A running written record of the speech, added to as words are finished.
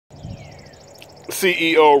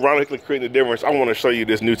CEO, ironically creating the difference. I want to show you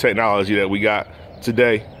this new technology that we got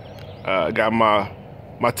today. Got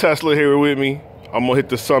my Tesla here with me. I'm gonna hit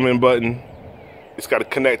the summon button. It's got to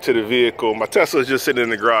connect to the vehicle. My Tesla's just sitting in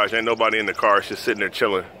the garage. Ain't nobody in the car. It's just sitting there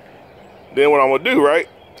chilling. Then what I'm gonna do, right,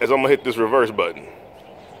 is I'm gonna hit this reverse button,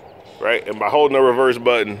 right? And by holding the reverse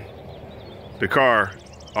button, the car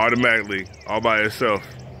automatically, all by itself,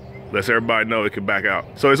 lets everybody know it can back out.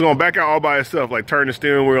 So it's gonna back out all by itself, like turn the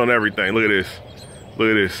steering wheel and everything. Look at this. Look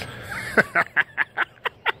at this.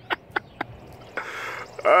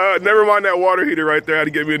 Never mind that water heater right there. I had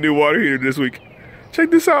to get me a new water heater this week.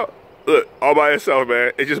 Check this out. Look, all by itself,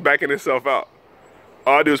 man. It's just backing itself out.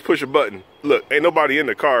 All I do is push a button. Look, ain't nobody in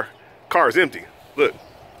the car. Car's empty. Look,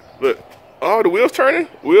 look. Oh, the wheels turning?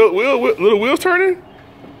 Little wheels turning?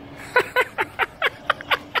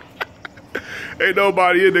 Ain't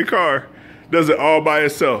nobody in the car. Does it all by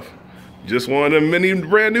itself. Just one of the many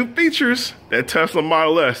brand new features that Tesla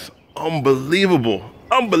Model S. Unbelievable.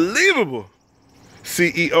 Unbelievable.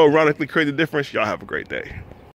 CEO ironically created the difference. Y'all have a great day.